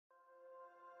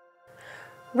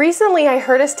Recently, I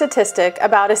heard a statistic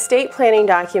about estate planning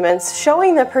documents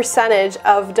showing the percentage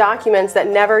of documents that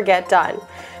never get done.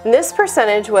 And this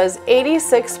percentage was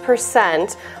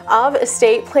 86% of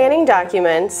estate planning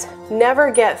documents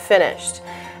never get finished.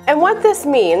 And what this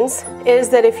means is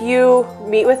that if you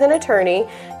meet with an attorney,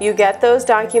 you get those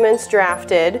documents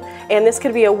drafted, and this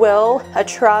could be a will, a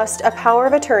trust, a power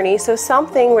of attorney, so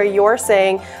something where you're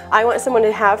saying, I want someone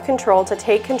to have control, to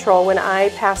take control when I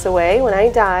pass away, when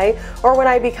I die, or when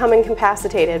I become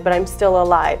incapacitated, but I'm still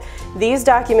alive. These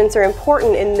documents are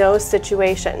important in those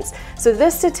situations. So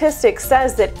this statistic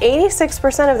says that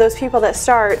 86% of those people that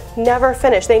start never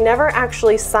finish. They never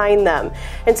actually sign them.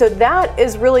 And so that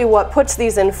is really what puts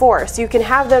these in force. You can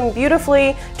have them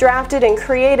beautifully drafted and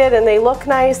created, and they look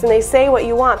nice and they say what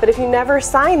you want, but if you never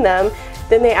sign them,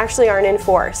 then they actually aren't in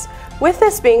force. With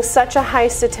this being such a high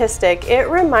statistic, it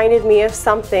reminded me of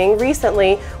something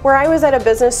recently where I was at a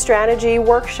business strategy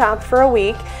workshop for a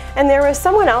week, and there was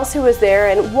someone else who was there,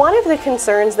 and one of the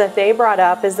concerns that they brought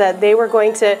up is that they were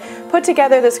going to put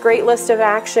together this great list of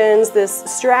actions, this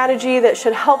strategy that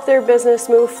should help their business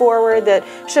move forward, that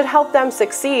should help them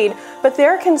succeed, but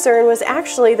their concern was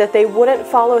actually that they wouldn't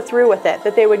follow through with it,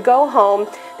 that they would go home,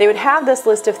 they would have this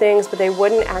list of things, but they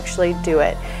wouldn't actually do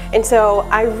it. And so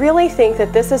I really think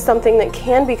that this is something that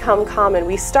can become common.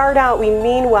 We start out, we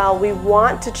mean well, we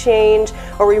want to change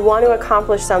or we want to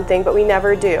accomplish something, but we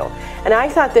never do. And I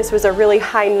thought this was a really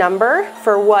high number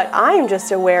for what I'm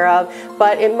just aware of,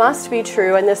 but it must be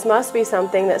true, and this must be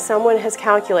something that someone has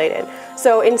calculated.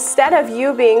 So instead of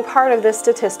you being part of this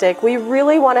statistic, we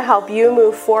really want to help you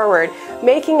move forward,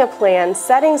 making a plan,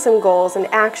 setting some goals and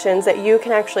actions that you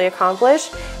can actually accomplish,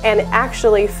 and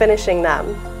actually finishing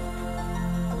them.